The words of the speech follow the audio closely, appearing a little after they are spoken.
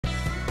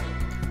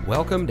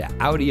Welcome to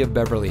Audi of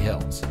Beverly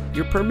Hills,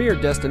 your premier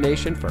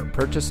destination for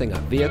purchasing a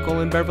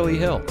vehicle in Beverly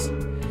Hills.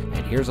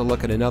 And here's a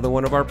look at another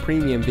one of our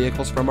premium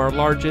vehicles from our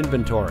large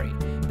inventory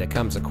that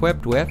comes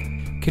equipped with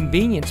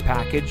convenience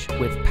package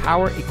with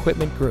power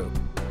equipment group,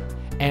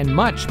 and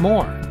much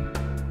more.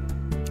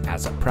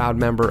 As a proud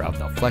member of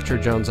the Fletcher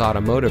Jones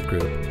Automotive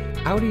Group,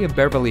 Audi of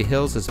Beverly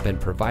Hills has been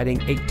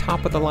providing a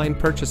top-of-the-line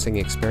purchasing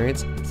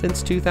experience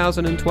since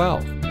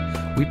 2012.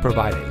 We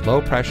provide a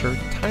low-pressure,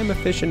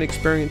 time-efficient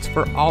experience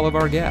for all of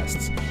our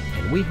guests,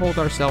 and we hold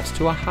ourselves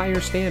to a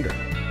higher standard.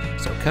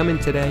 So come in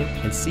today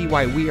and see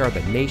why we are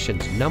the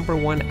nation's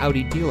 #1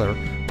 Audi dealer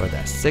for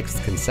the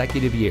 6th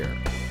consecutive year.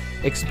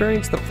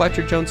 Experience the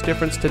Fletcher Jones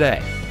difference today.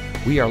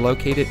 We are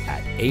located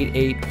at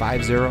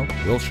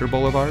 8850 Wilshire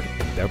Boulevard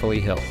in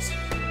Beverly Hills.